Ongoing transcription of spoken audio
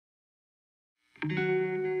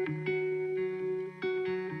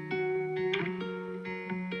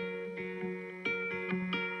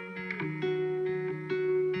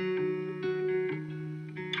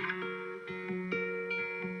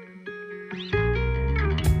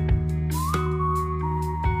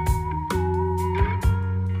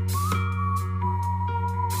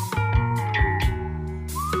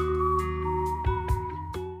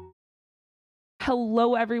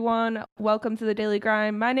Hello, everyone. Welcome to the Daily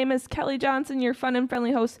Grind. My name is Kelly Johnson, your fun and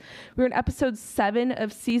friendly host. We're in episode 7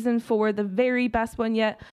 of season 4, the very best one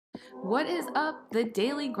yet. What is up, the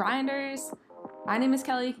Daily Grinders? My name is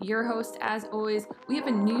Kelly, your host. As always, we have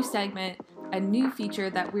a new segment, a new feature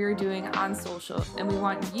that we're doing on social, and we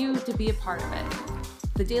want you to be a part of it.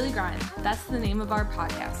 The Daily Grind, that's the name of our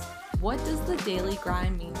podcast. What does the Daily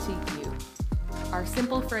Grind mean to you? Our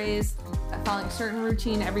simple phrase, following a certain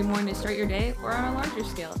routine every morning to start your day, or on a larger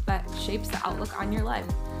scale that shapes the outlook on your life.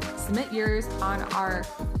 Submit yours on our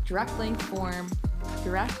direct link form,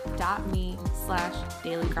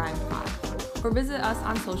 direct.me/dailygrindpod, or visit us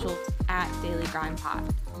on social at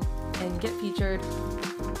dailygrindpod and get featured.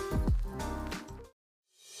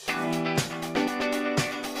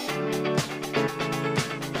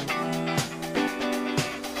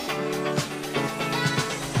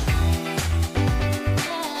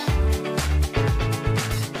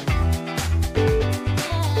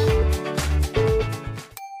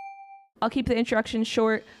 I'll keep the introduction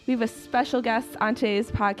short. We have a special guest on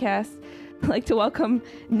today's podcast. I'd like to welcome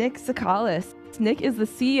Nick Tsoukales. Nick is the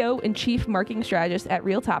CEO and Chief Marketing Strategist at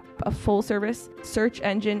Realtop, a full-service search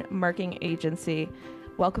engine marketing agency.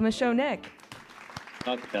 Welcome to the show, Nick.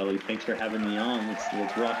 Oh, Kelly, thanks for having me on.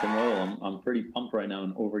 Let's rock and roll. I'm pretty pumped right now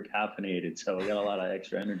and over-caffeinated, so I got a lot of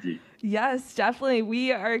extra energy. Yes, definitely.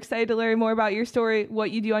 We are excited to learn more about your story, what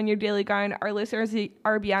you do on your daily grind. Our listeners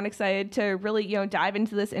are beyond excited to really, dive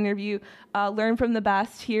into this interview, learn from the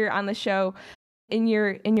best here on the show in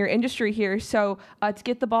your industry here. So to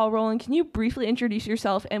get the ball rolling, can you briefly introduce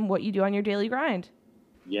yourself and what you do on your daily grind?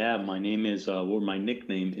 Yeah, my name is, my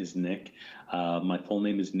nickname is Nick. My full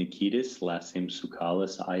name is Nikitas, last name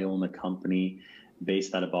Tsoukales. I own a company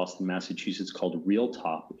based out of Boston, Massachusetts called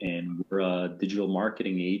Realtop, and we're a digital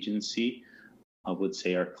marketing agency. I would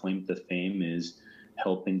say our claim to fame is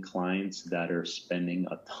helping clients that are spending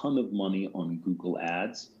a ton of money on Google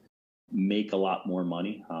Ads make a lot more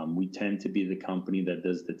money. We tend to be the company that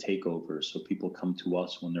does the takeover. So people come to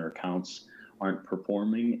us when their accounts aren't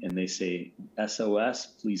performing and they say, SOS,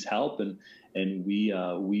 please help. And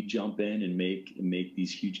we jump in and make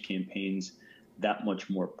these huge campaigns that much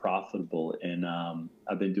more profitable. And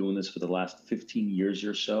I've been doing this for the last 15 years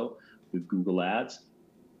or so with Google Ads,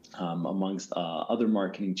 amongst other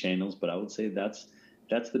marketing channels. But I would say that's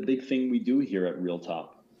the big thing we do here at Realtop.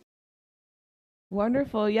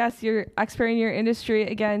 Wonderful. Yes, you're expert in your industry.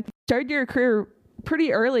 Again, started your career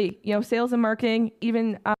pretty early, sales and marketing,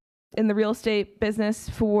 even in the real estate business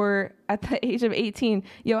at the age of 18.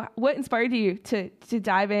 What inspired you to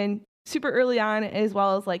dive in super early on, as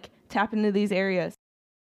well as tap into these areas?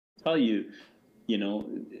 I'll tell you,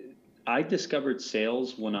 I discovered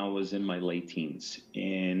sales when I was in my late teens,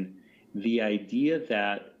 and the idea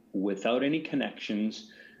that without any connections,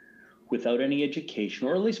 without any education,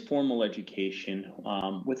 or at least formal education,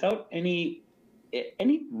 without any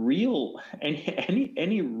real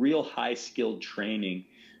high skilled training,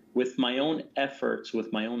 with my own efforts,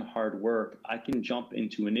 with my own hard work, I can jump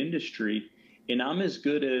into an industry and I'm as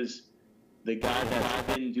good as the guy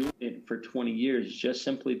that's been doing it for 20 years just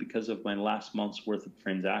simply because of my last month's worth of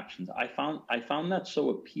transactions. I found that so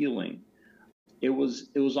appealing. It was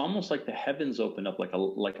almost like the heavens opened up, like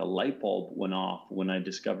a light bulb went off when I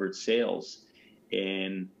discovered sales.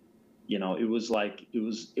 And it was life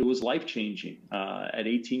changing. At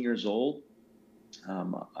 18 years old,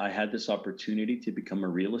 I had this opportunity to become a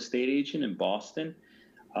real estate agent in Boston.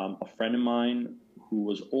 A friend of mine who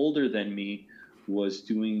was older than me was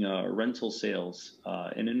doing rental sales.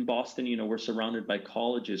 And in Boston, we're surrounded by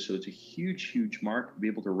colleges, so it's a huge market to be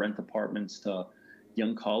able to rent apartments to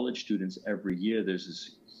young college students every year. There's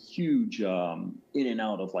this huge in and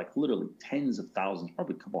out of literally tens of thousands,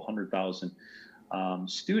 probably a couple 100,000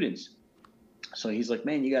 students. So he's like,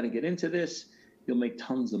 man, you got to get into this. You'll make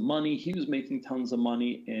tons of money. He was making tons of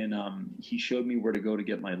money, and he showed me where to go to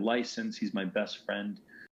get my license. He's my best friend.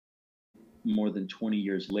 More than 20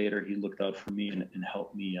 years later, he looked out for me and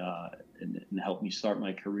helped me start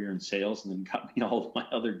my career in sales, and then got me all of my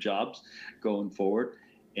other jobs going forward.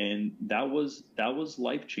 And that was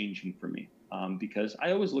life changing for me, because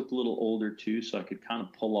I always looked a little older too, so I could kind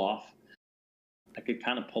of pull off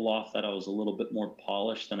that I was a little bit more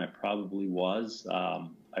polished than I probably was.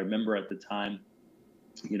 I remember at the time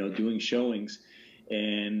doing showings.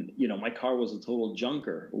 And, my car was a total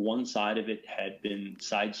junker. One side of it had been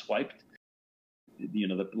sideswiped.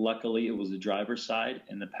 Luckily it was the driver's side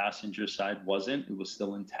and the passenger side wasn't. It was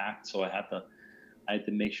still intact. So I had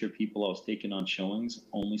to make sure people I was taking on showings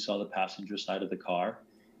only saw the passenger side of the car.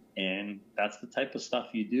 And that's the type of stuff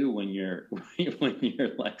you do when you're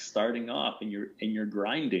like starting off and you're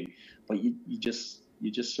grinding, but you just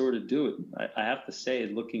sort of do it. I have to say,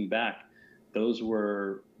 looking back, those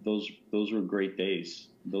were great days.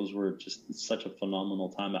 Those were just such a phenomenal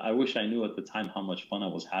time. I wish I knew at the time how much fun I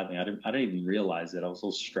was having. I didn't even realize it. I was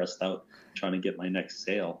so stressed out trying to get my next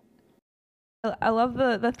sale. I love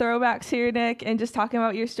the throwbacks here, Nick, and just talking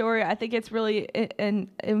about your story. I think it's really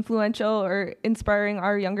influential or inspiring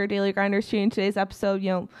our younger daily grinders here in today's episode,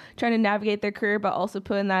 trying to navigate their career, but also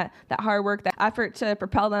putting that hard work, that effort to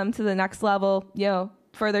propel them to the next level,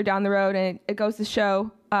 further down the road. And it goes to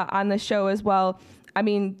show on the show as well. I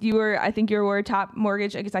mean, I think you were a top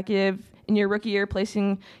mortgage executive in your rookie year,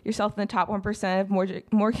 placing yourself in the top 1% of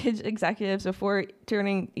mortgage executives before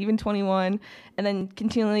turning even 21, and then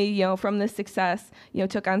continually, from this success,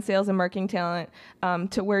 took on sales and marketing talent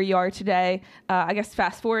to where you are today. I guess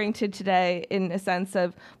fast forwarding to today, in a sense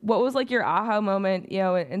of what was like your aha moment,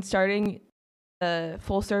 in starting the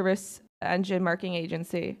full service engine marketing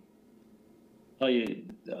agency. Oh, yeah.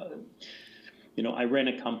 I ran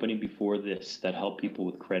a company before this that helped people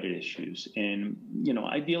with credit issues, and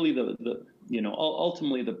ideally,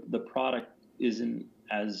 ultimately, the product isn't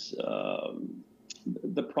as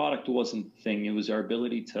the product wasn't the thing. It was our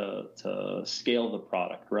ability to scale the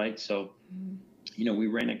product, right? So, we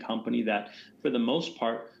ran a company that, for the most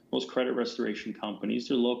part, most credit restoration companies,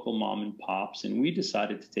 they're local mom and pops, and we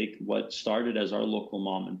decided to take what started as our local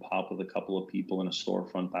mom and pop with a couple of people in a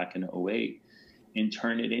storefront back in 2008. And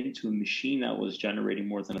turn it into a machine that was generating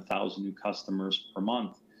more than 1,000 new customers per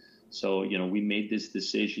month. So, we made this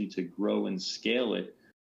decision to grow and scale it.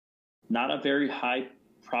 Not a very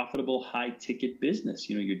profitable, high ticket business.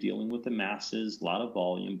 You're dealing with the masses, a lot of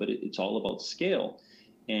volume, but it's all about scale.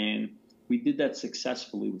 And we did that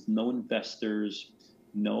successfully with no investors,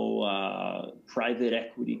 no private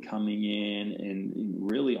equity coming in, and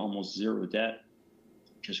really almost zero debt.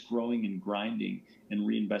 Just growing and grinding and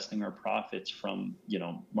reinvesting our profits from,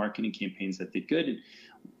 marketing campaigns that did good. And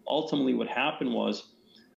ultimately what happened was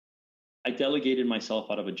I delegated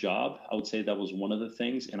myself out of a job. I would say that was one of the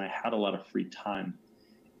things. And I had a lot of free time.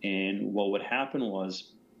 And what would happen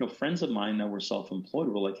was, friends of mine that were self-employed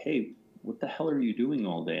were like, hey, what the hell are you doing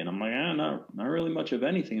all day? And I'm like, not really much of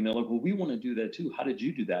anything. And they're like, well, we want to do that too. How did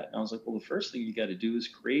you do that? And I was like, well, the first thing you got to do is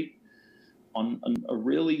create on a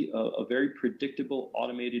very predictable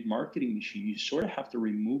automated marketing machine. You sort of have to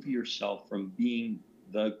remove yourself from being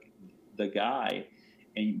the guy,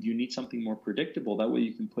 and you need something more predictable. That way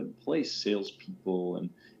you can put in place salespeople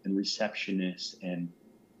and receptionists and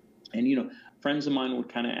friends of mine would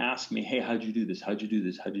kind of ask me, hey, how'd you do this? How'd you do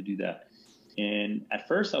this? How'd you do that? And at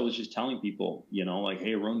first I was just telling people, like,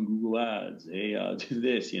 hey, run Google ads, hey, do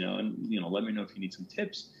this, and let me know if you need some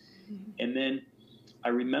tips. Mm-hmm. And then I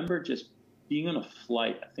remember just being on a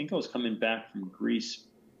flight. I think I was coming back from Greece.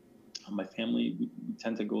 My family, we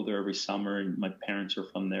tend to go there every summer, and my parents are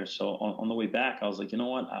from there. So on the way back, I was like, you know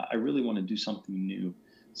what? I really want to do something new,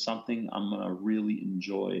 something I'm going to really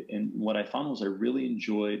enjoy. And what I found was I really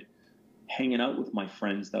enjoyed hanging out with my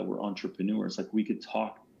friends that were entrepreneurs. Like we could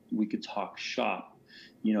talk shop.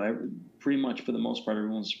 Pretty much for the most part,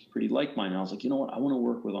 everyone's pretty like-minded. I was like, you know what? I want to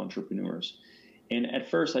work with entrepreneurs. And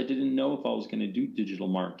at first, I didn't know if I was going to do digital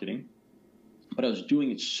marketing. But I was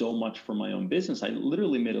doing it so much for my own business. I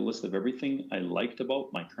literally made a list of everything I liked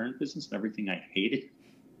about my current business and everything I hated.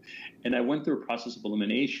 And I went through a process of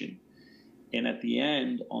elimination. And at the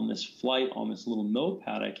end, on this flight, on this little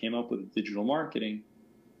notepad, I came up with digital marketing.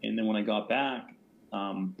 And then when I got back,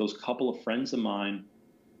 those couple of friends of mine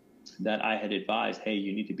that I had advised, hey,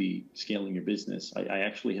 you need to be scaling your business. I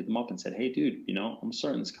actually hit them up and said, hey, dude, I'm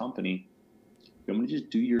starting this company. I'm going to just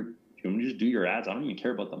do your ads. I don't even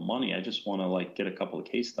care about the money. I just want to get a couple of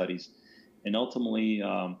case studies. And ultimately,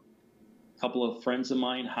 a couple of friends of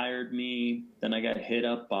mine hired me. Then I got hit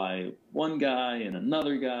up by one guy and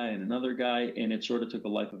another guy and another guy, and it sort of took a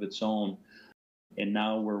life of its own. And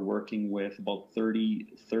now we're working with about 30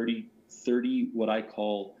 what I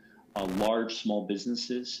call large small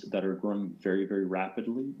businesses that are growing very, very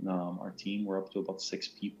rapidly. Our team, we're up to about 6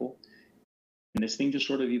 people. And this thing just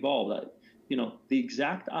sort of evolved. The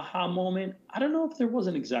exact aha moment, I don't know if there was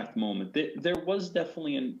an exact moment. There was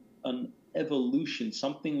definitely an evolution.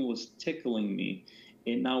 Something was tickling me,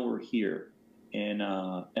 and now we're here. And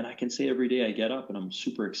I can say every day I get up and I'm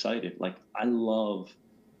super excited. Like, I love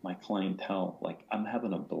my clientele. Like, I'm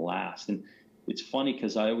having a blast. And it's funny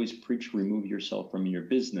because I always preach remove yourself from your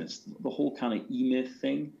business, the whole kind of e-myth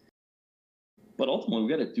thing. But ultimately, we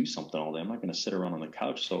got to do something all day. I'm not going to sit around on the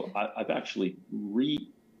couch. So I've actually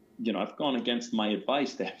I've gone against my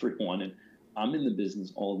advice to everyone, and I'm in the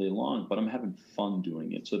business all day long, but I'm having fun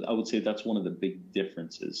doing it. So I would say that's one of the big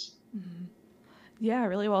differences. Mm-hmm. Yeah,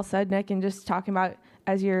 really well said, Nick. And just talking about,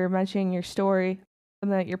 as you're mentioning your story,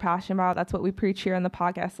 something that you're passionate about, that's what we preach here on the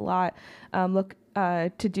podcast a lot. Look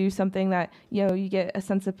to do something that, you get a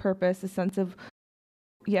sense of purpose, a sense of,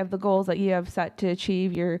 you have the goals that you have set to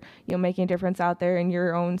achieve. You're, making a difference out there in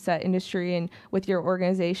your own set industry and with your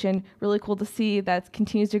organization. Really cool to see that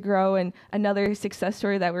continues to grow. And another success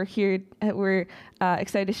story that we're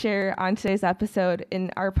excited to share on today's episode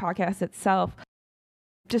in our podcast itself.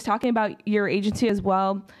 Just talking about your agency as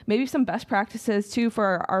well, maybe some best practices too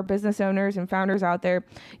for our business owners and founders out there.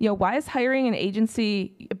 Why is hiring an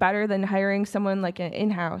agency better than hiring someone like an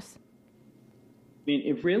in-house? I mean,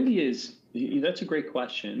 it really is. That's a great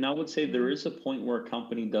question. And I would say there is a point where a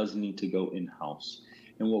company does need to go in-house.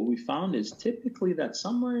 And what we found is typically that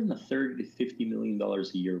somewhere in the $30 to $50 million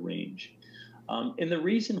a year range. And the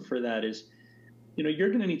reason for that is, you're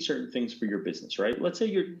going to need certain things for your business, right? Let's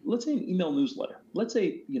say an email newsletter. Let's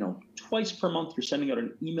say, twice per month you're sending out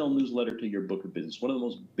an email newsletter to your book of business, one of the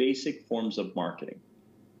most basic forms of marketing.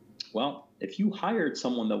 Well, if you hired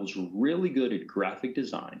someone that was really good at graphic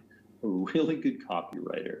design, a really good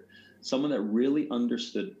copywriter, someone that really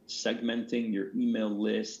understood segmenting your email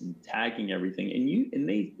list and tagging everything, and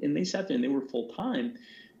they sat there and they were full time,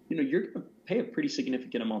 you're going to pay a pretty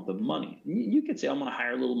significant amount of money. You could say, I'm going to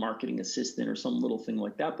hire a little marketing assistant or some little thing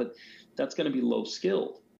like that, but that's going to be low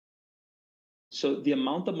skilled. So the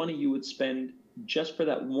amount of money you would spend just for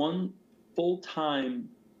that one full-time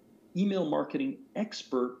email marketing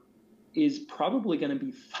expert is probably going to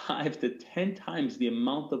be 5 to 10 times the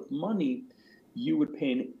amount of money you would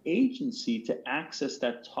pay an agency to access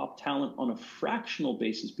that top talent on a fractional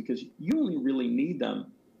basis, because you only really need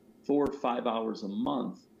them 4 or 5 hours a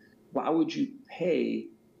month. Why would you pay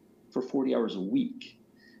for 40 hours a week?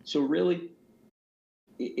 So really,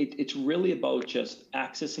 it's really about just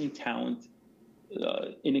accessing talent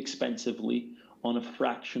inexpensively on a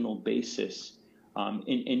fractional basis,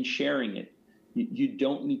 and sharing it. You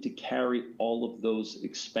don't need to carry all of those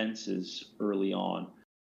expenses early on.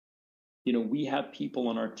 We have people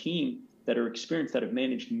on our team that are experienced, that have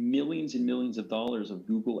managed millions and millions of dollars of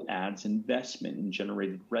Google Ads investment and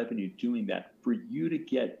generated revenue doing that. For you to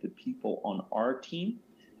get the people on our team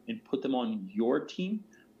and put them on your team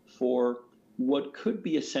for what could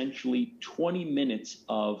be essentially 20 minutes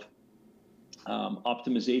of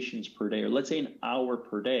optimizations per day, or let's say an hour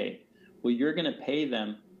per day, well, you're going to pay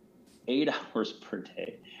them 8 hours per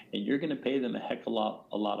day, and you're going to pay them a heck of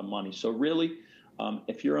a lot of money. So really,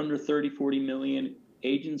 if you're under 30, 40 million,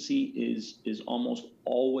 agency is almost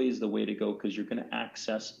always the way to go, because you're going to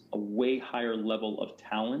access a way higher level of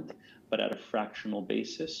talent, but at a fractional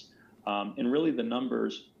basis. And really the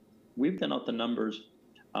numbers, we've done out the numbers.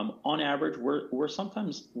 On average, we're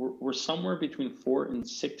somewhere between 4 and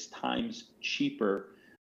 6 times cheaper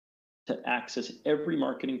to access every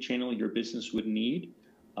marketing channel your business would need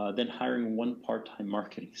than hiring one part-time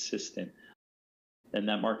marketing assistant. And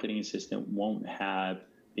that marketing assistant won't have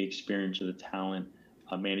the experience or the talent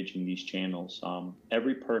managing these channels.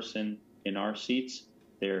 Every person in our seats,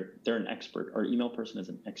 they're an expert. Our email person is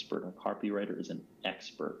an expert. Our copywriter is an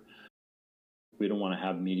expert. We don't want to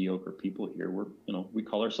have mediocre people here. We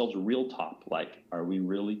call ourselves Realtop. Like, are we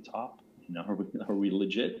really top? Are we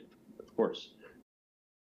legit? Of course.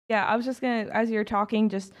 Yeah, I was just going to, as you're talking,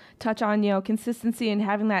 just touch on, consistency and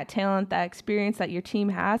having that talent, that experience that your team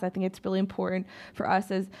has. I think it's really important for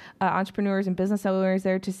us as entrepreneurs and business owners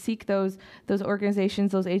there to seek those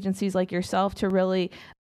organizations, those agencies like yourself to really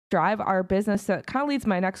drive our business. So it kind of leads to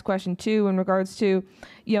my next question too, in regards to,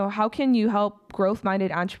 how can you help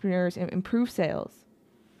growth-minded entrepreneurs improve sales?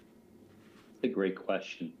 That's a great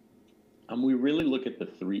question. We really look at the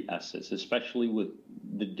 3 S's, especially with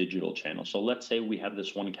the digital channel. So let's say we have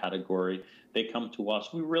this one category. They come to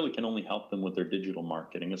us. We really can only help them with their digital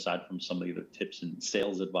marketing, aside from some of the other tips and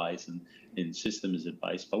sales advice and systems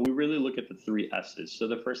advice. But we really look at the 3 S's. So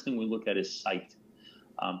the first thing we look at is site.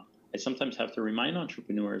 I sometimes have to remind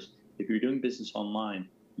entrepreneurs, if you're doing business online,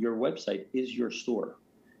 your website is your store.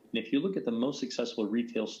 And if you look at the most successful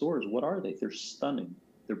retail stores, what are they? They're stunning.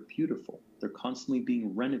 They're beautiful. They're constantly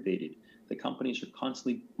being renovated. The companies are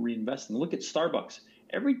constantly reinvesting. Look at Starbucks.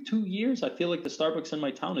 Every 2 years, I feel like the Starbucks in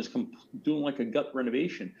my town is doing like a gut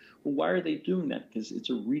renovation. Well, why are they doing that? Because it's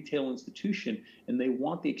a retail institution and they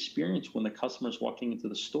want the experience when the customer's walking into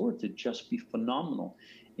the store to just be phenomenal.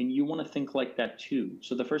 And you want to think like that too.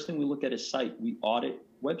 So the first thing we look at is site. We audit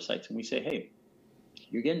websites and we say, hey,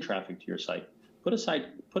 you're getting traffic to your site. Put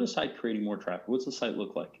aside creating more traffic. What's the site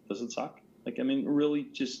look like? Does it suck? Like, I mean, really,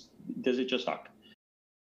 does it just suck?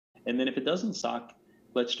 And then if it doesn't suck,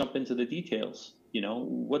 let's jump into the details.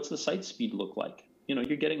 What's the site speed look like?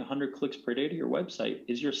 You're getting 100 clicks per day to your website.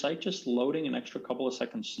 Is your site just loading an extra couple of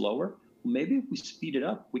seconds slower? Well, maybe if we speed it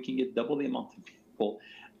up, we can get double the amount of people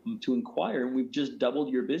to inquire, and we've just doubled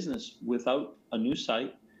your business without a new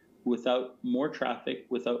site, without more traffic,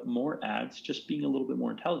 without more ads, just being a little bit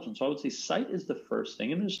more intelligent. So I would say site is the first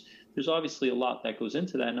thing, and there's obviously a lot that goes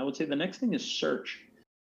into that. And I would say the next thing is search.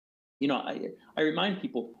 I remind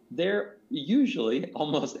people, there usually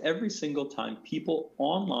almost every single time people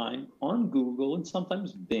online, on Google, and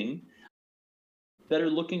sometimes Bing, that are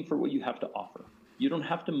looking for what you have to offer. You don't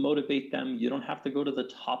have to motivate them. You don't have to go to the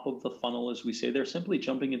top of the funnel, as we say. They're simply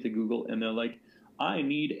jumping into Google and they're like, I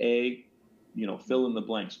need a, fill in the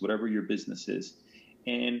blanks, whatever your business is.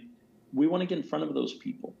 And we want to get in front of those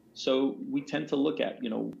people. So we tend to look at,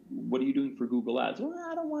 what are you doing for Google Ads? Well,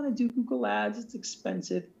 I don't want to do Google Ads. It's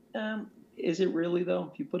expensive. Is it really though?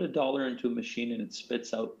 If you put $1 into a machine and it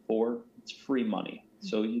spits out 4, it's free money.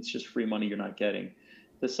 So it's just free money you're not getting.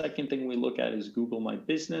 The second thing we look at is Google My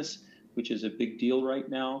Business, which is a big deal right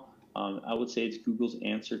now. I would say it's Google's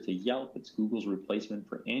answer to Yelp. It's Google's replacement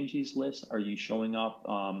for Angie's List. Are you showing up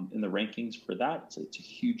in the rankings for that? It's a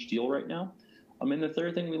huge deal right now. And the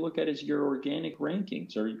third thing we look at is your organic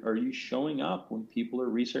rankings. Are you showing up when people are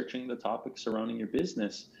researching the topics surrounding your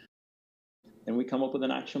business? And we come up with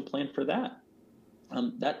an action plan for that.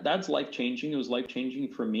 That's life-changing. It was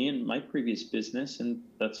life-changing for me and my previous business, and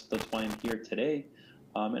that's why I'm here today.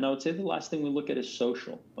 And I would say the last thing we look at is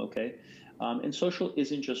social, okay? And social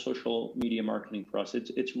isn't just social media marketing for us.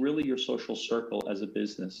 It's really your social circle as a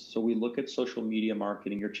business. So we look at social media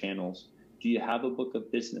marketing, your channels. Do you have a book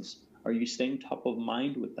of business? Are you staying top of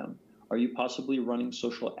mind with them? Are you possibly running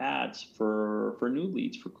social ads for new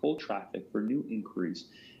leads, for cold traffic, for new inquiries?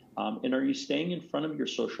 And are you staying in front of your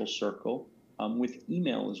social circle with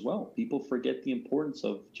email as well? People forget the importance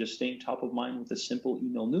of just staying top of mind with a simple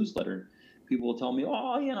email newsletter. People will tell me,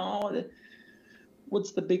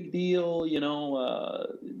 what's the big deal?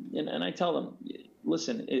 And I tell them,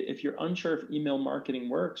 listen, if you're unsure if email marketing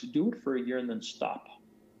works, do it for a year and then stop.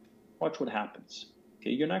 Watch what happens. Okay,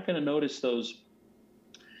 you're not going to notice those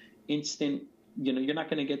instant, you're not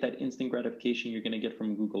going to get that instant gratification you're going to get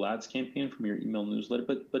from a Google Ads campaign, from your email newsletter,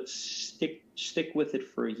 but stick with it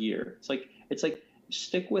for a year. It's like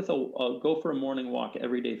stick with go for a morning walk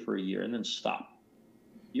every day for a year and then stop.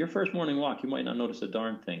 Your first morning walk, you might not notice a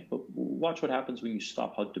darn thing, but watch what happens when you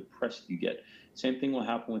stop, how depressed you get. Same thing will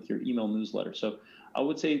happen with your email newsletter. So I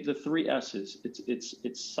would say the 3 S's,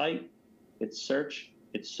 it's site, it's search,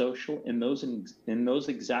 it's social, in those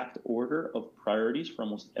exact order of priorities for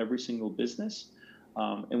almost every single business.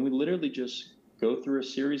 And we literally just go through a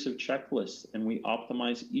series of checklists and we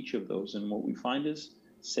optimize each of those. And what we find is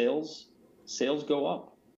sales go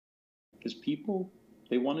up because people,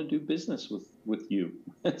 they want to do business with you.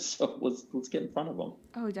 So let's get in front of them.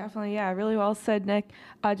 Oh, definitely. Yeah, really well said, Nick.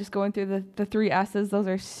 Just going through the 3 S's, those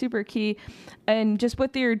are super key. And just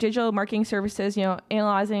with your digital marketing services,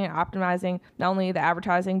 analyzing and optimizing not only the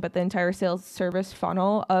advertising, but the entire sales service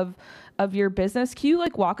funnel of your business. Can you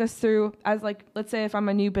walk us through, as let's say if I'm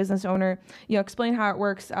a new business owner, explain how it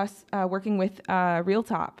works, us working with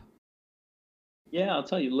Realtop? Yeah, I'll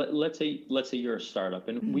tell you. Let's say you're a startup,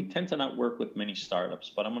 and we tend to not work with many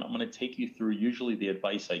startups, but I'm gonna take you through usually the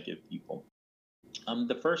advice I give people.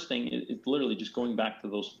 The first thing is literally just going back to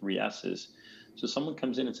those 3 S's. So someone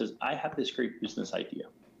comes in and says, I have this great business idea.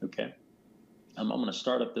 Okay, I'm gonna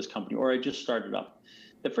start up this company, or I just started up.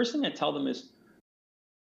 The first thing I tell them is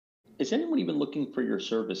anyone even looking for your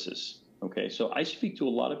services? Okay, so I speak to a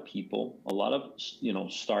lot of people, a lot of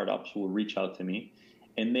startups will reach out to me.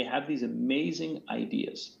 And they have these amazing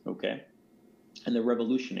ideas, okay? And they're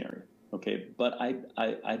revolutionary, okay? But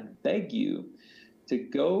I beg you to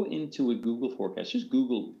go into a Google forecast. Just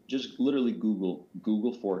literally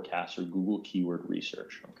Google forecast or Google keyword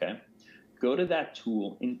research, okay? Go to that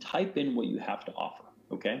tool and type in what you have to offer,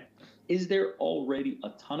 okay? Is there already a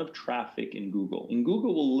ton of traffic in Google? And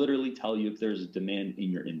Google will literally tell you if there's a demand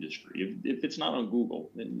in your industry. If it's not on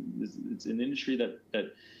Google, then it's an industry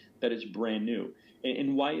that is brand new.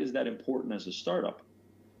 And why is that important as a startup?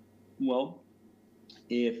 Well,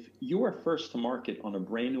 if you are first to market on a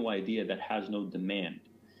brand new idea that has no demand,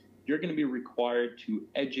 you're going to be required to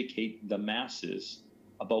educate the masses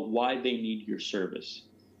about why they need your service.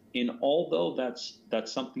 And although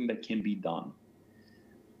that's something that can be done,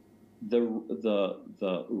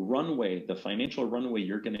 the runway, the financial runway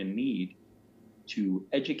you're going to need to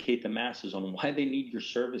educate the masses on why they need your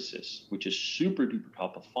services, which is super duper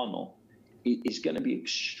top of funnel, is going to be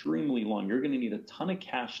extremely long. You're going to need a ton of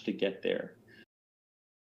cash to get there.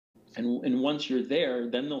 And once you're there,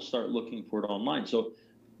 then they'll start looking for it online. So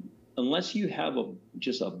unless you have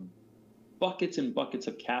just buckets and buckets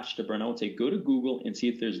of cash to burn, I would say go to Google and see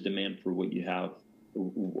if there's demand for what you have,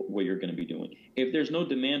 what you're going to be doing. If there's no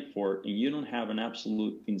demand for it and you don't have an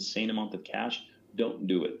absolute insane amount of cash, don't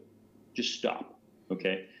do it. Just stop,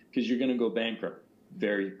 okay? Because you're going to go bankrupt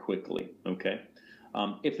very quickly, okay?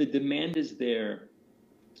 If the demand is there,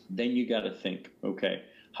 then you got to think, okay,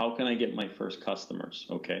 how can I get my first customers,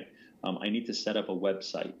 okay? I need to set up a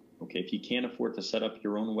website. Okay, if you can't afford to set up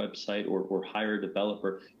your own website or hire a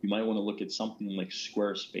developer, you might want to look at something like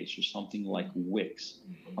Squarespace or something like Wix.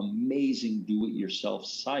 Amazing do-it-yourself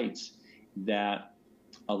sites that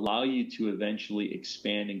allow you to eventually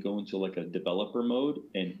expand and go into like a developer mode.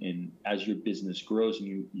 And as your business grows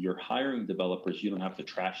and you're hiring developers, you don't have to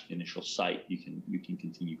trash the initial site. You can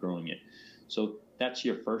continue growing it. So that's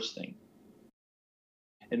your first thing.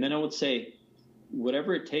 And then I would say,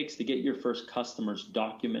 whatever it takes to get your first customers,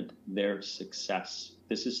 document their success.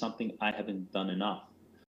 This is something I haven't done enough.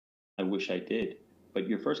 I wish I did. But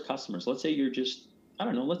your first customers, let's say you're just, I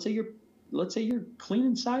don't know, let's say you're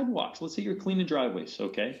cleaning sidewalks. Let's say you're cleaning driveways,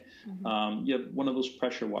 okay? Mm-hmm. You have one of those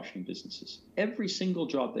pressure washing businesses. Every single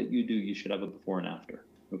job that you do, you should have a before and after,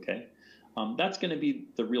 okay? That's going to be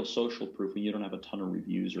the real social proof when you don't have a ton of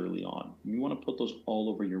reviews early on. You want to put those all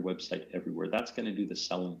over your website everywhere. That's going to do the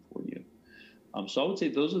selling for you. So I would say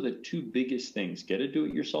those are the two biggest things. Get a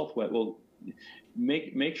do-it-yourself web. Well,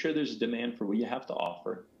 make sure there's demand for what you have to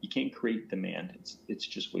offer. You can't create demand. It's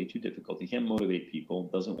just way too difficult. You can't motivate people.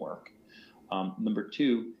 It doesn't work. Number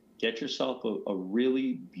two, get yourself a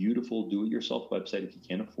really beautiful do-it-yourself website if you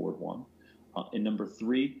can't afford one. And number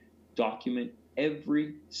three, document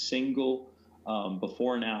every single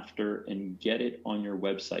before and after and get it on your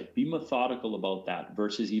website. Be methodical about that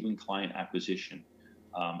versus even client acquisition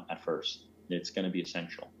at first. It's going to be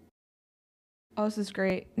essential. Oh, this is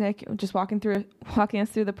great, Nick. Just walking us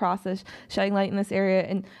through the process, shedding light in this area,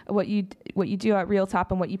 and what you do at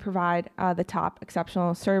Realtop and what you provide the top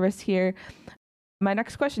exceptional service here. My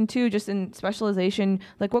next question too, just in specialization,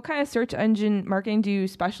 like what kind of search engine marketing do you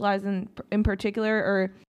specialize in particular,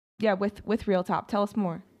 or with Realtop? Tell us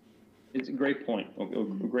more. It's a great point.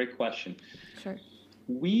 A great question. Sure.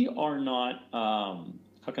 We are not.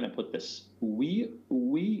 How can I put this?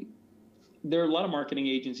 There are a lot of marketing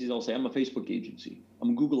agencies. I'll say I'm a Facebook agency. I'm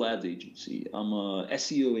a Google Ads agency. I'm a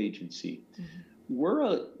SEO agency. Mm-hmm. We're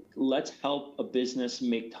a let's help a business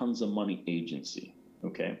make tons of money agency.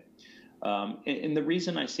 Okay. And the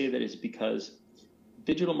reason I say that is because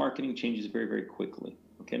digital marketing changes very, very quickly.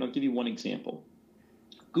 Okay. And I'll give you one example.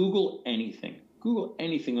 Google anything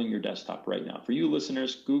on your desktop right now. For you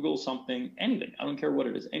listeners, Google something, anything. I don't care what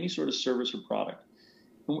it is, any sort of service or product.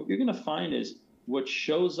 And what you're going to find is what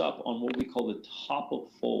shows up on what we call the top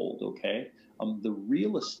of fold, okay? The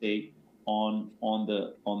real estate on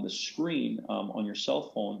the screen on your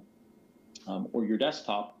cell phone or your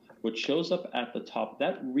desktop, what shows up at the top,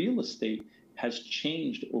 that real estate has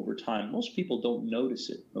changed over time. Most people don't notice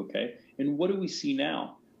it, okay? And what do we see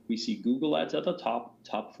now? We see Google Ads at the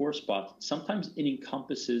top 4 spots. Sometimes it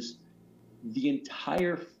encompasses the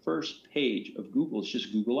entire first page of Google. It's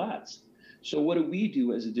just Google Ads. So what do we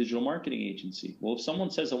do as a digital marketing agency? Well, if someone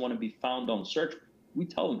says I want to be found on search, we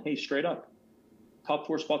tell them, hey, straight up, top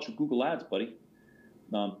 4 spots are Google Ads, buddy.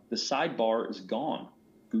 The sidebar is gone.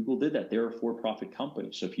 Google did that. They're a for-profit company.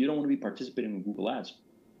 So if you don't want to be participating in Google Ads,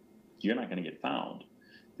 you're not going to get found.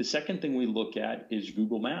 The second thing we look at is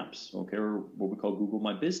Google Maps, okay, or what we call Google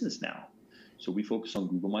My Business now. So we focus on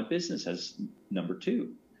Google My Business as number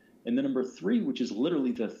 2. And then number 3, which is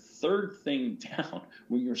literally the third thing down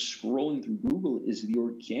when you're scrolling through Google, is the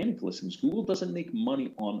organic listings. Google doesn't make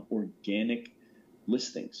money on organic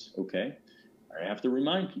listings, okay? I have to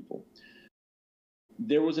remind people.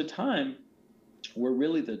 There was a time where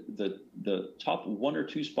really the top 1 or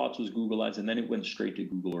 2 spots was Google Ads, and then it went straight to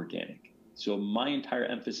Google Organic. So my entire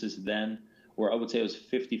emphasis then, or I would say it was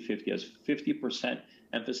 50-50. I was 50%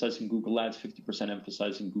 emphasizing Google Ads, 50%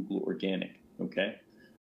 emphasizing Google Organic, okay?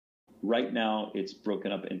 Right now, it's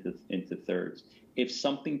broken up into thirds. If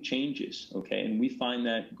something changes, okay, and we find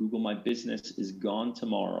that Google My Business is gone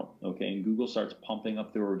tomorrow, okay, and Google starts pumping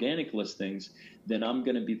up their organic listings, then I'm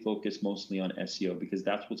going to be focused mostly on SEO because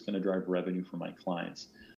that's what's going to drive revenue for my clients.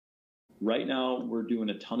 Right now, we're doing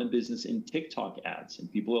a ton of business in TikTok ads,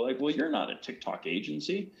 and people are like, well, you're not a TikTok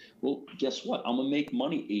agency. Well, guess what? I'm a make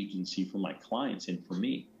money agency for my clients and for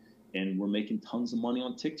me. And we're making tons of money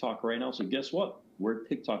on TikTok right now. So guess what? We're a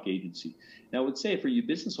TikTok agency. Now, I would say for you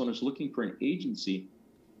business owners looking for an agency,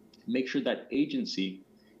 make sure that agency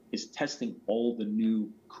is testing all the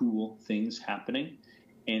new cool things happening,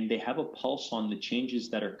 and they have a pulse on the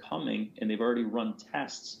changes that are coming, and they've already run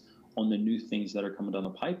tests on the new things that are coming down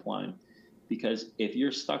the pipeline. Because if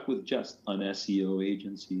you're stuck with just an SEO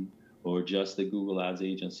agency or just a Google Ads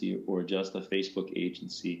agency or just a Facebook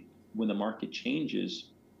agency, when the market changes,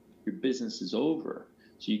 your business is over.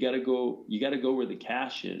 So you got to go where the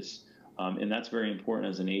cash is. And that's very important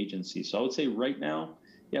as an agency. So I would say right now,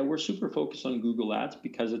 yeah, we're super focused on Google Ads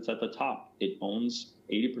because it's at the top. It owns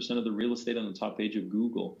 80% of the real estate on the top page of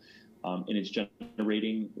Google. And it's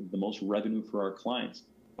generating the most revenue for our clients.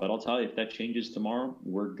 But I'll tell you, if that changes tomorrow,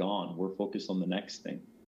 we're gone. We're focused on the next thing.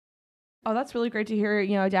 Oh, that's really great to hear,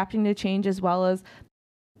 adapting to change, as well as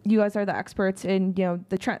you guys are the experts in,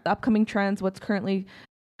 the upcoming trends, what's currently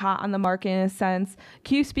hot on the market in a sense.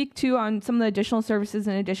 Can you speak to on some of the additional services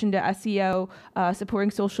in addition to SEO, supporting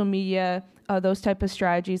social media, those type of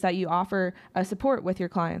strategies that you offer support with your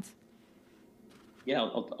clients? Yeah,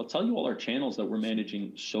 I'll tell you all our channels that we're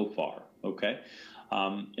managing so far, okay?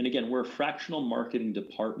 And again, we're a fractional marketing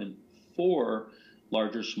department for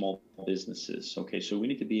larger, small businesses, okay? So we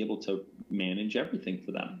need to be able to manage everything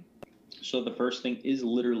for them. So the first thing is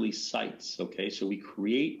literally sites, okay? So we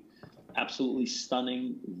create absolutely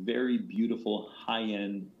stunning, very beautiful,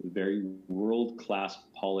 high-end, very world-class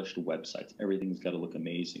polished websites. Everything's got to look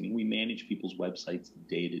amazing. And we manage people's websites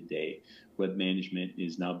day to day. Web management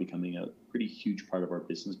is now becoming a pretty huge part of our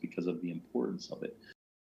business because of the importance of it.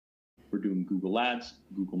 We're doing Google Ads,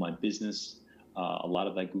 Google My Business. A lot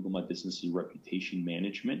of that Google My Business is reputation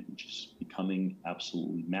management, which is becoming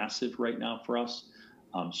absolutely massive right now for us.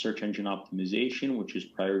 Search engine optimization, which is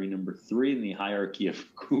priority number 3 in the hierarchy of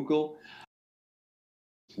Google.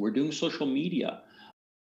 We're doing social media.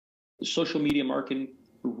 Social media marketing,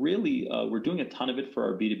 really, we're doing a ton of it for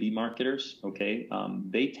our B2B marketers, okay?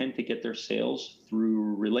 They tend to get their sales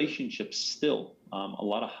through relationships still. A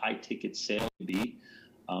lot of high-ticket sales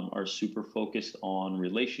are super focused on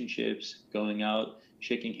relationships, going out,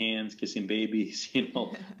 shaking hands, kissing babies,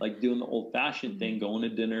 like doing the old-fashioned thing, going to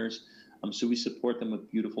dinners. So we support them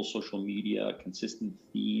with beautiful social media, a consistent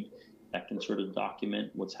feed that can sort of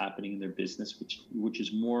document what's happening in their business, which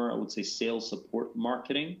is more, I would say, sales support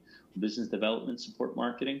marketing, business development support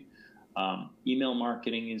marketing. Email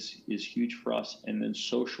marketing is huge for us. And then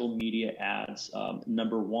social media ads,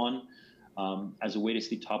 number 1, as a way to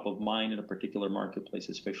stay top of mind in a particular marketplace,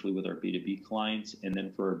 especially with our B2B clients. And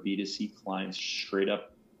then for our B2C clients, straight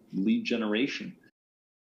up lead generation.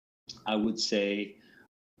 I would say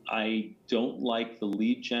I don't like the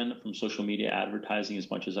lead gen from social media advertising as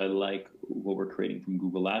much as I like what we're creating from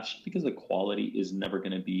Google Ads, because the quality is never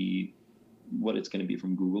going to be what it's going to be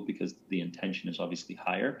from Google, because the intention is obviously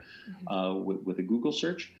higher with a Google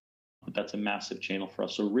search. But that's a massive channel for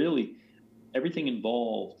us. So really, everything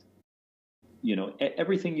involved,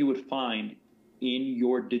 everything you would find in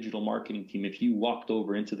your digital marketing team, if you walked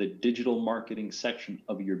over into the digital marketing section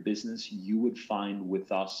of your business, you would find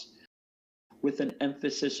with us, with an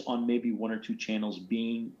emphasis on maybe 1 or 2 channels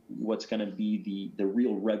being what's going to be the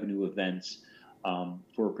real revenue events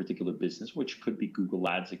for a particular business, which could be Google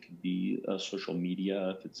Ads, it could be social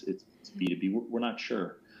media, if it's B2B, we're not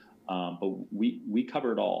sure. But we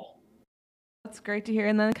cover it all. That's great to hear.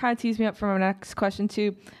 And then it kind of tees me up for my next question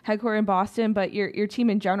too. Headquartered in Boston, but your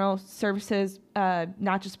team in general services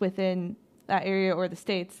not just within that area or the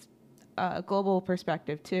States, global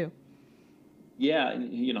perspective too. Yeah,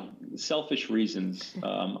 selfish reasons.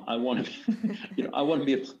 I want to, I want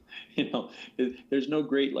to be, there's no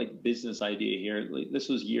great business idea here. This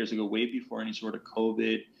was years ago, way before any sort of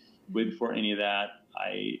COVID, way before any of that.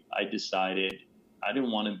 I decided I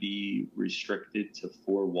didn't want to be restricted to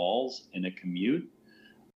 4 walls in a commute.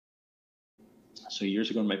 So years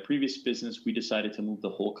ago in my previous business, we decided to move the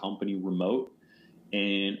whole company remote.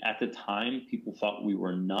 And at the time, people thought we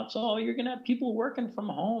were nuts. Oh, you're going to have people working from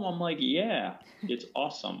home. I'm like, yeah, it's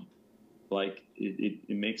awesome. It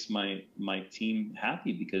makes my team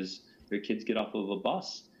happy because their kids get off of a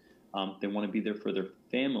bus. They want to be there for their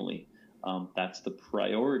family. That's the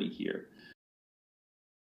priority here.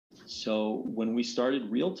 So when we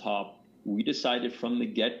started Realtop, we decided from the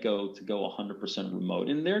get-go to go 100% remote.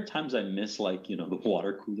 And there are times I miss, like, the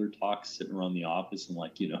water cooler talks, sitting around the office and,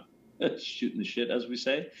 like, shooting the shit, as we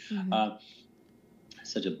say. Mm-hmm.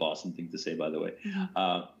 Such a Boston thing to say, by the way.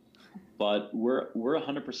 Mm-hmm. But we're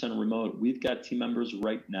 100% remote. We've got team members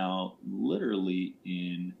right now, literally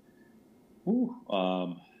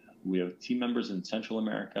we have team members in Central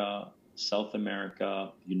America, South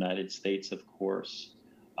America, United States, of course,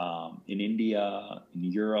 in India, in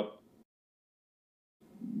Europe.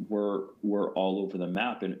 We're all over the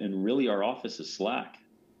map, and really our office is Slack.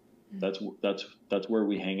 That's where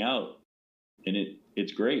we hang out, and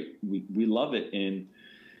it's great. We love it. And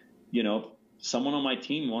someone on my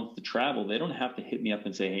team wants to travel, they don't have to hit me up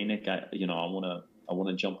and say, "Hey Nick, I want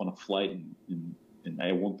to jump on a flight and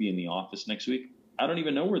I won't be in the office next week." I don't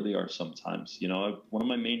even know where they are sometimes. One of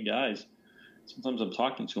my main guys, sometimes I'm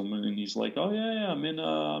talking to him and he's like, "Oh yeah, I'm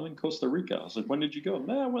in Costa Rica." I was like, "When did you go?"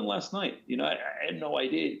 "Man, I went last night." I had no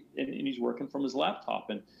idea. And he's working from his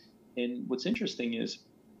laptop. And what's interesting is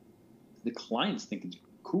the clients think it's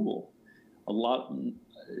cool.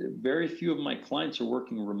 Very few of my clients are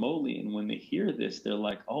working remotely, and when they hear this, they're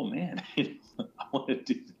like, "Oh man, I want to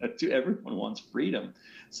do that too." Everyone wants freedom,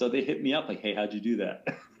 so they hit me up like, "Hey, how'd you do that?"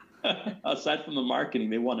 Aside from the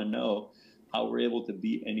marketing, they want to know how we're able to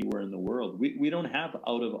be anywhere in the world. We don't have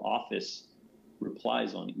out of office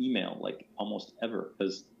replies on email, like, almost ever,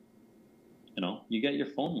 because you get your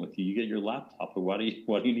phone with you, you get your laptop. But why do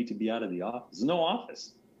you need to be out of the office? There's no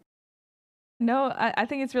office. No, I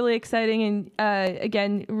think it's really exciting. And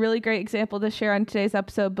again, really great example to share on today's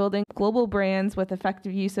episode, building global brands with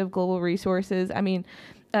effective use of global resources. I mean,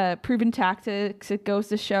 proven tactics. It goes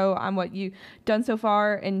to show on what you've done so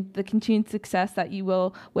far and the continued success that you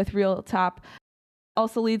will with Realtop.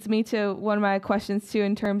 Also leads me to one of my questions too,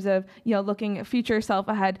 in terms of, looking at future self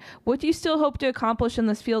ahead. What do you still hope to accomplish in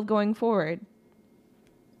this field going forward?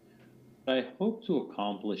 What I hope to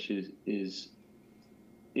accomplish is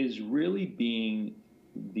really being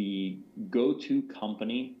the go-to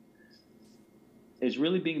company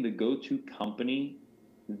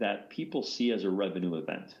that people see as a revenue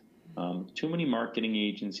event. Too many marketing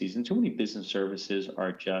agencies and too many business services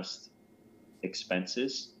are just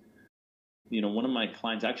expenses. One of my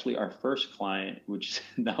clients, actually our first client, which is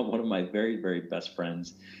now one of my very, very best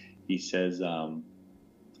friends, he says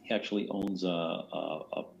he actually owns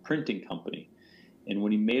a printing company. And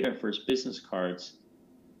when he made our first business cards,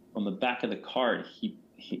 on the back of the card,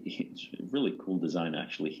 it's a really cool design,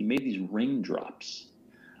 actually. He made these raindrops,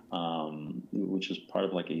 which was part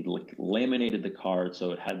of like laminated the card,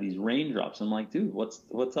 so it had these raindrops. I'm like, "Dude,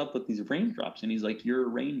 what's up with these raindrops?" And he's like, "You're a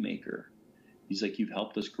rainmaker." He's like, "You've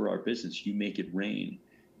helped us grow our business. You make it rain."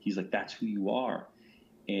 He's like, "That's who you are."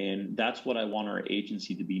 And that's what I want our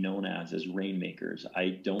agency to be known as rainmakers.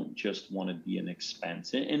 I don't just want to be an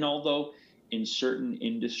expense. And although in certain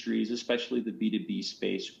industries, especially the B2B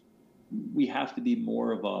space, we have to be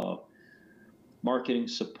more of a marketing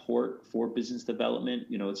support for business development.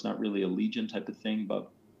 It's not really a legion type of thing,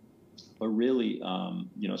 but really,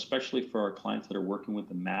 especially for our clients that are working with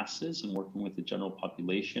the masses and working with the general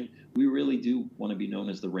population, we really do want to be known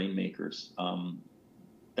as the rainmakers.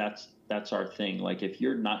 That's our thing. Like, if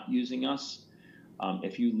you're not using us,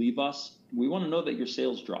 if you leave us, we want to know that your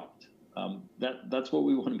sales dropped. That's what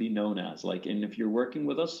we want to be known as. Like, and if you're working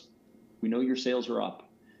with us, we know your sales are up,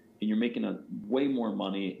 and you're making way more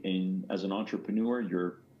money. And as an entrepreneur,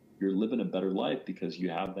 you're living a better life because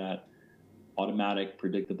you have that automatic,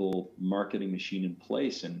 predictable marketing machine in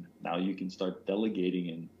place, and now you can start delegating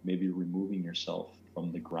and maybe removing yourself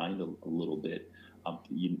from the grind a little bit.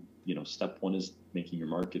 Step one is making your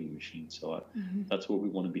marketing machine. So that's what we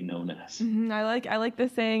want to be known as. Mm-hmm. I like the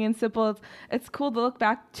saying, and simple. It's cool to look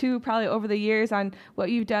back to probably over the years on what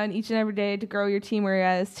you've done each and every day to grow your team where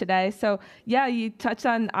it is today. So yeah, you touched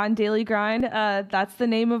on daily grind. That's the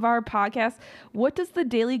name of our podcast. What does the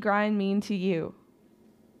daily grind mean to you?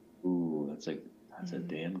 Ooh, that's a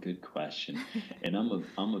damn good question. And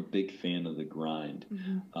I'm a big fan of the grind,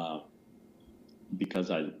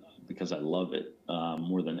 because I love it,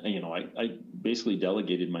 more than, I basically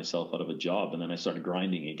delegated myself out of a job and then I started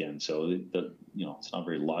grinding again. So it's not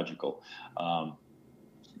very logical.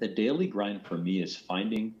 The daily grind for me is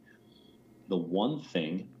finding the one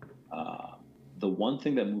thing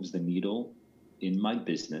that moves the needle in my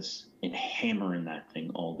business and hammering that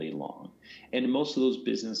thing all day long. And in most of those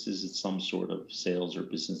businesses, it's some sort of sales or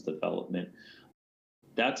business development.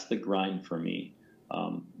 That's the grind for me.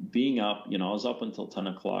 Being up, I was up until 10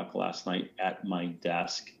 o'clock last night at my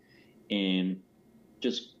desk, and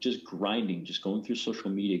just grinding, just going through social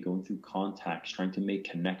media, going through contacts, trying to make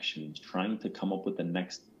connections, trying to come up with the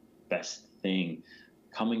next best thing,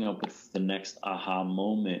 coming up with the next aha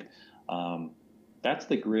moment. That's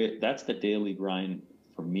the daily grind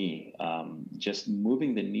for me. Just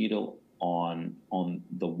moving the needle on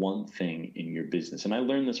the one thing in your business. And I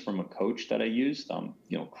learned this from a coach that I used.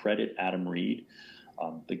 Credit Adam Reed.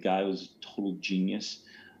 The guy was a total genius.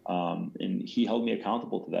 And he held me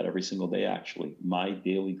accountable to that every single day. Actually, my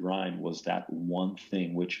daily grind was that one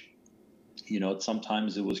thing, which,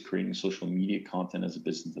 sometimes it was creating social media content as a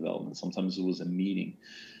business development. Sometimes it was a meeting.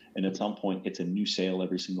 And at some point it's a new sale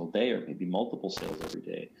every single day, or maybe multiple sales every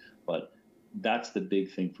day. But that's the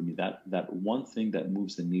big thing for me, that one thing that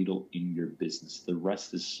moves the needle in your business. The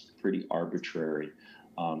rest is pretty arbitrary.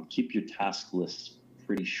 Keep your task lists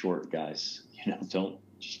pretty short, guys. Don't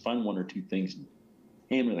just find one or two things and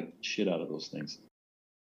hammer the shit out of those things.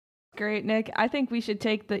 Great, Nick. I think we should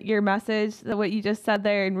take your message, what you just said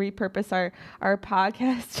there, and repurpose our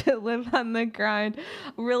podcast to live on the grind.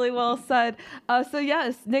 Really well said. So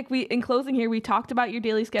yes, Nick, in closing here, we talked about your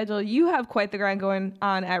daily schedule. You have quite the grind going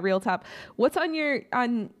on at Realtop. What's on your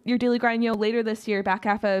daily grind, later this year, back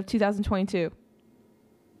half of 2022?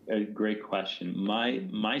 A great question.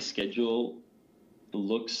 My schedule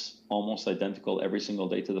looks almost identical every single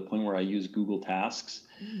day, to the point where I use Google Tasks.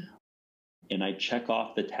 And I check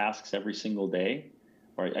off the tasks every single day,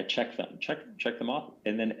 or I check them off.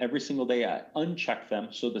 And then every single day I uncheck them,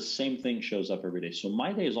 so the same thing shows up every day. So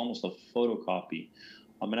my day is almost a photocopy.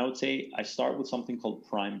 And I would say I start with something called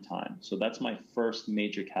prime time. So that's my first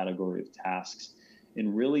major category of tasks.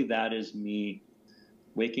 And really that is me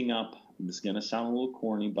waking up. This is going to sound a little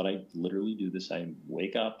corny, but I literally do this. I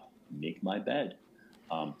wake up, make my bed.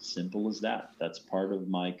 Simple as that. That's part of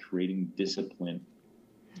my creating discipline.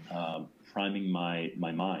 Priming my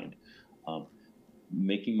mind,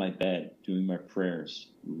 making my bed, doing my prayers,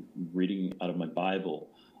 reading out of my Bible,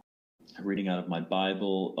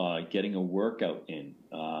 getting a workout in.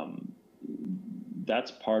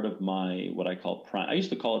 That's part of my, what I call prime. I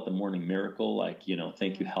used to call it the morning miracle,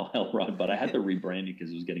 thank you, Hal Elrod, but I had to rebrand it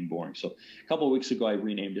because it was getting boring. So a couple of weeks ago, I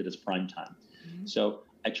renamed it as prime time. Mm-hmm. So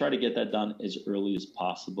I try to get that done as early as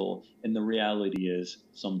possible. And the reality is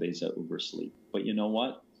some days I oversleep. But you know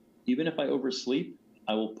what? Even if I oversleep,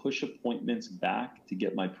 I will push appointments back to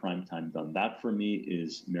get my prime time done. That for me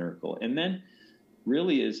is miracle. And then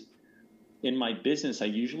really is, in my business, I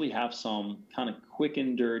usually have some kind of quick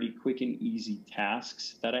and dirty, quick and easy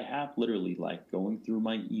tasks that I have, literally like going through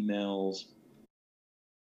my emails.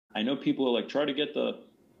 I know people are like, try to get the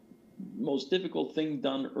most difficult thing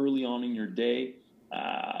done early on in your day.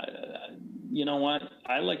 You know what?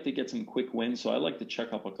 I like to get some quick wins. So I like to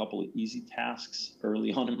check up a couple of easy tasks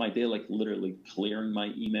early on in my day, like literally clearing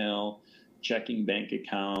my email, checking bank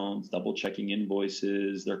accounts, double checking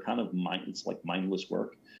invoices. They're kind of it's like mindless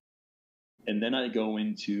work. And then I go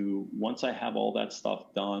into, once I have all that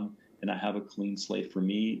stuff done and I have a clean slate, for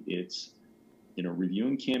me, it's,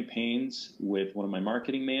 reviewing campaigns with one of my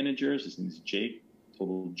marketing managers. His name is Jake,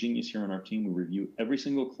 total genius here on our team. We review every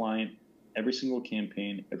single client, every single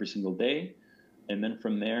campaign, every single day. And then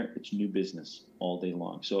from there, it's new business all day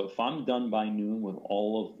long. So if I'm done by noon with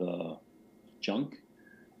all of the junk,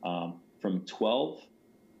 from 12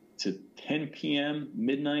 to 10 p.m.,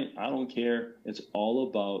 midnight, I don't care. It's all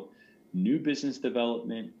about new business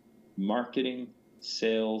development, marketing,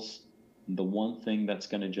 sales, the one thing that's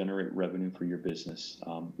going to generate revenue for your business.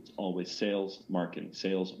 It's always sales, marketing.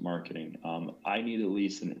 I need at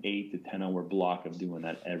least an 8 to 10 hour block of doing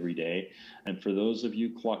that every day. And for those of you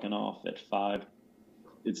clocking off at 5,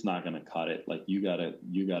 it's not going to cut it. Like you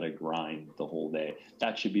gotta grind the whole day.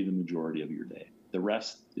 That should be the majority of your day. The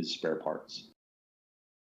rest is spare parts.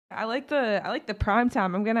 I like the prime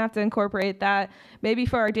time. I'm gonna have to incorporate that maybe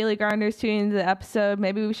for our daily grinders tuning into the episode.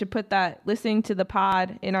 Maybe we should put that listening to the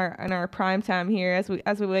pod in our prime time here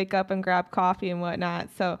as we wake up and grab coffee and whatnot.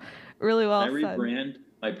 So really well said. Can I rebrand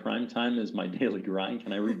my prime time as my daily grind?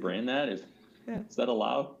 Can I rebrand that? Is that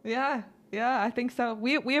allowed? Yeah, I think so.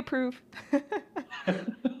 We approve.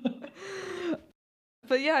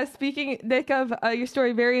 But yeah, speaking, Nick, of your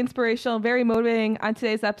story, very inspirational, very motivating on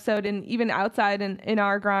today's episode, and even outside in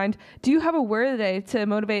our grind. Do you have a word today to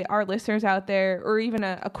motivate our listeners out there, or even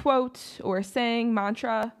a quote or a saying,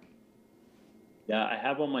 mantra? Yeah, I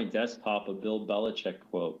have on my desktop a Bill Belichick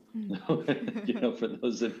quote. For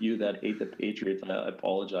those of you that hate the Patriots, I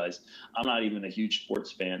apologize. I'm not even a huge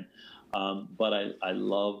sports fan, but I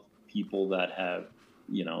love people that have,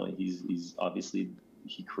 he's obviously,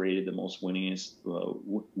 he created the most winningest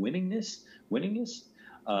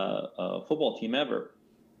football team ever.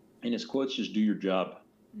 And his quote's just do your job.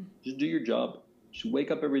 Just do your job. Just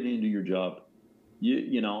wake up every day and do your job.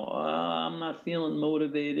 I'm not feeling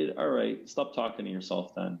motivated. All right, stop talking to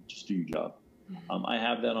yourself then. Just do your job. I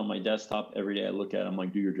have that on my desktop every day. I look at it, I'm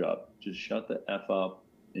like, do your job. Just shut the F up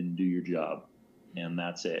and do your job. And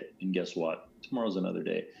that's it. And guess what? Tomorrow's another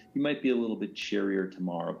day. You might be a little bit cheerier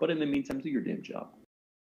tomorrow, but in the meantime, do your damn job.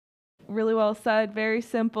 Really well said. Very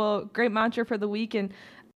simple. Great mantra for the week and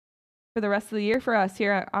for the rest of the year for us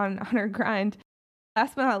here on our grind.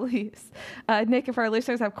 Last but not least, Nick, if our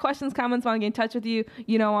listeners have questions, comments, want to get in touch with you,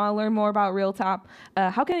 want to learn more about Realtop,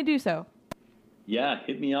 how can I do so? Yeah,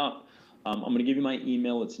 hit me up. I'm going to give you my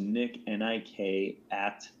email. It's Nick, N-I-K,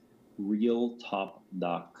 at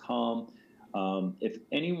realtop.com. If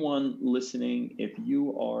anyone listening, if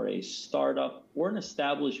you are a startup or an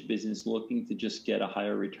established business looking to just get a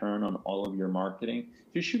higher return on all of your marketing,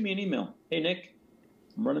 just shoot me an email. Hey, Nick,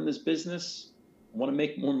 I'm running this business. I want to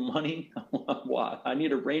make more money. I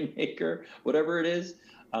need a rainmaker, whatever it is.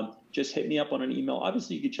 Just hit me up on an email.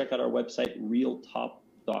 Obviously, you can check out our website,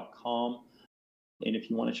 realtop.com. And if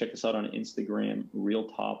you want to check us out on Instagram,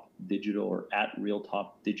 Realtop Digital or at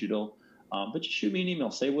Realtop Digital. But just shoot me an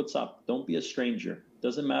email. Say what's up. Don't be a stranger.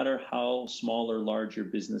 Doesn't matter how small or large your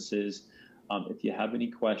business is. If you have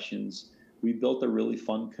any questions, we built a really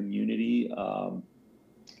fun community.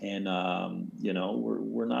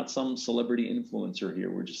 We're not some celebrity influencer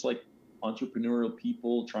here. We're just like entrepreneurial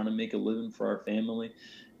people trying to make a living for our family.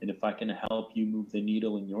 And if I can help you move the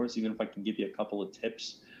needle in yours, even if I can give you a couple of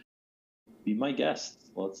tips, be my guest.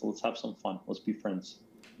 Let's have some fun. Let's be friends.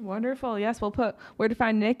 Wonderful. Yes, we'll put where to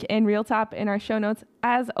find Nick and Realtop in our show notes.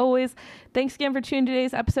 As always, thanks again for tuning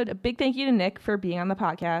today's episode. A big thank you to Nick for being on the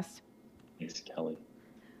podcast. Thanks, Kelly.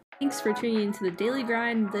 Thanks for tuning into the Daily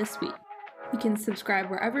Grind this week. You can subscribe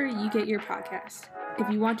wherever you get your podcast. If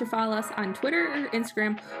you want to follow us on Twitter or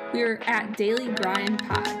Instagram, we are at Daily Grind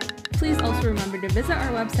Pod. Please also remember to visit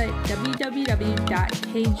our website,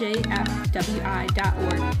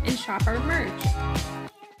 www.kjfwi.org, and shop our merch.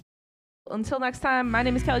 Until next time, my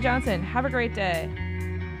name is Kelly Johnson. Have a great day.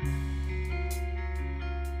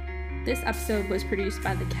 This episode was produced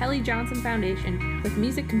by the Kelly Johnson Foundation with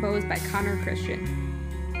music composed by Connor Christian.